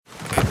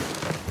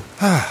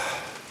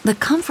The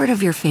comfort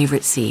of your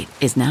favorite seat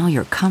is now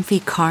your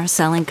comfy car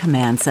selling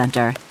command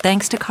center,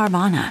 thanks to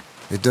Carvana.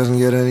 It doesn't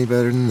get any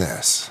better than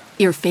this.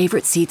 Your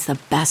favorite seat's the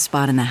best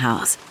spot in the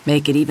house.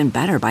 Make it even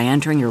better by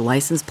entering your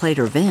license plate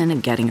or VIN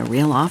and getting a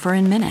real offer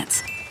in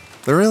minutes.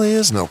 There really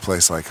is no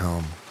place like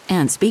home.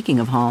 And speaking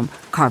of home,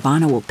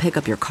 Carvana will pick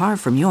up your car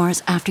from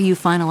yours after you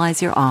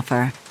finalize your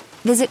offer.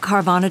 Visit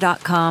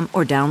Carvana.com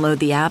or download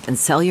the app and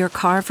sell your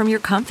car from your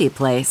comfy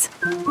place.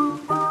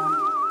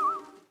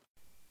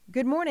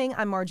 Good morning,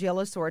 I'm Margie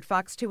Ellisor at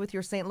Fox 2 with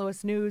your St.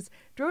 Louis news,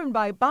 driven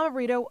by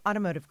Bomarito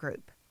Automotive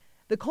Group.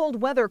 The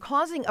cold weather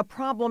causing a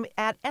problem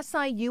at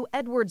SIU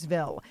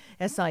Edwardsville.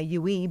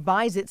 SIUE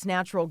buys its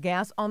natural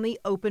gas on the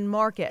open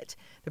market.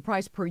 The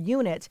price per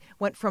unit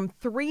went from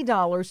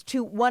 $3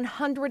 to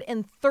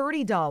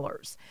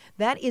 $130.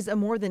 That is a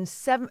more than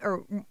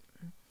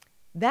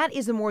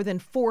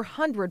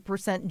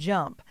 400%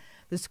 jump.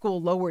 The school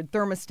lowered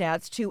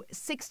thermostats to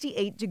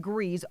 68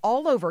 degrees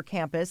all over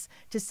campus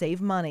to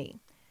save money.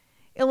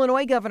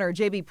 Illinois Governor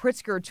J.B.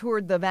 Pritzker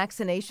toured the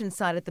vaccination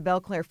site at the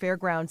Belclair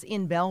Fairgrounds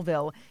in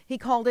Belleville. He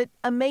called it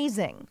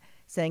amazing,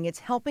 saying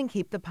it's helping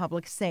keep the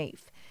public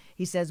safe.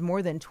 He says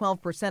more than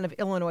 12% of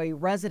Illinois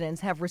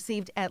residents have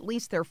received at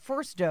least their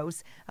first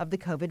dose of the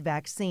COVID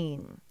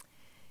vaccine.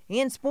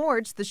 In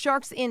sports, the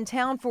Sharks in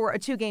town for a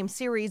two-game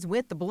series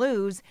with the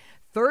Blues.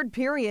 Third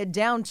period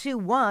down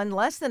 2-1,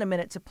 less than a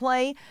minute to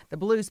play. The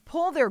Blues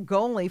pull their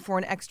goalie for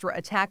an extra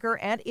attacker,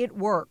 and it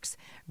works.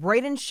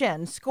 Braden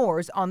Shen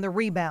scores on the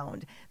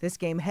rebound. This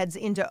game heads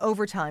into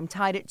overtime,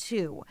 tied at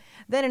 2.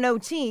 Then in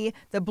OT,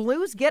 the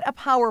Blues get a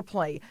power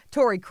play.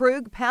 Torrey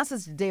Krug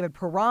passes to David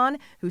Perron,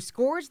 who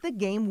scores the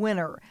game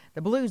winner.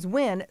 The Blues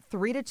win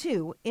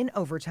 3-2 in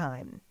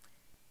overtime.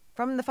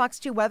 From the Fox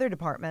 2 Weather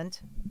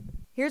Department,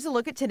 here's a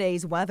look at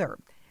today's weather.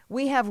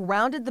 We have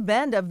rounded the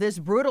bend of this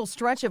brutal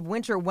stretch of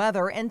winter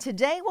weather, and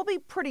today will be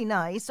pretty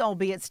nice,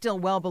 albeit still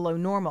well below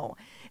normal.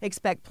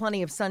 Expect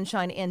plenty of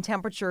sunshine and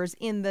temperatures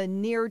in the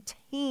near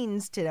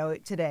teens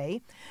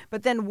today,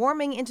 but then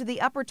warming into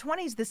the upper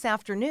 20s this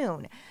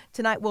afternoon.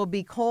 Tonight will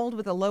be cold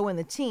with a low in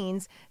the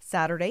teens.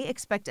 Saturday,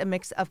 expect a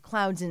mix of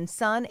clouds and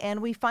sun,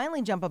 and we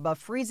finally jump above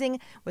freezing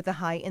with a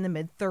high in the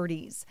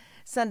mid-30s.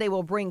 Sunday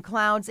will bring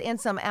clouds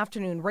and some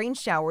afternoon rain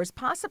showers,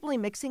 possibly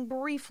mixing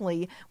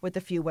briefly with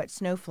a few wet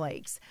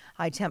snowflakes.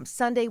 High temp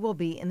Sunday will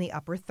be in the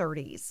upper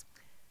 30s.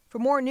 For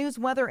more news,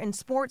 weather, and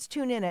sports,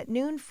 tune in at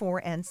noon,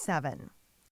 4, and 7.